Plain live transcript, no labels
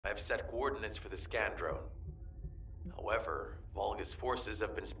have set coordinates for the scan drone. However, Volga's forces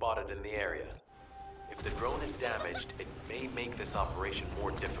have been spotted in the area. If the drone is damaged, it may make this operation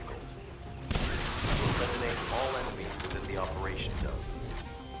more difficult. Eliminate all enemies within the operation zone.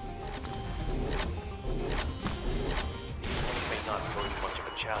 These ones may not pose much of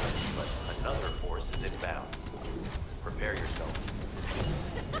a challenge, but another force is inbound. Prepare yourself.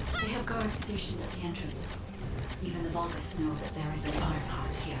 They have guards stationed at the entrance. Even the Volgas know that there is a firepower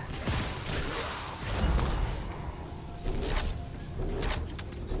here.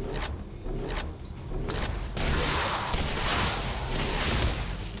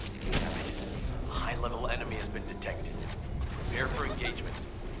 Damn it. A high-level enemy has been detected. Prepare for engagement.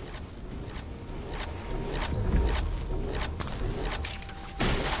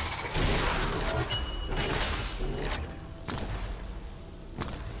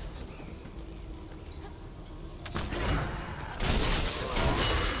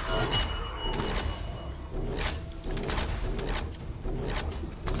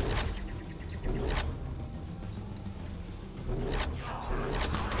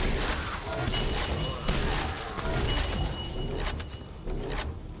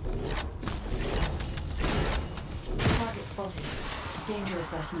 Danger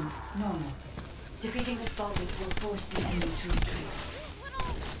assessment, normal. Defeating the Volgas will force the enemy to retreat.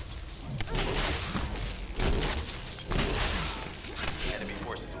 The enemy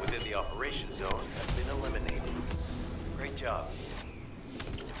forces within the operation zone have been eliminated. Great job.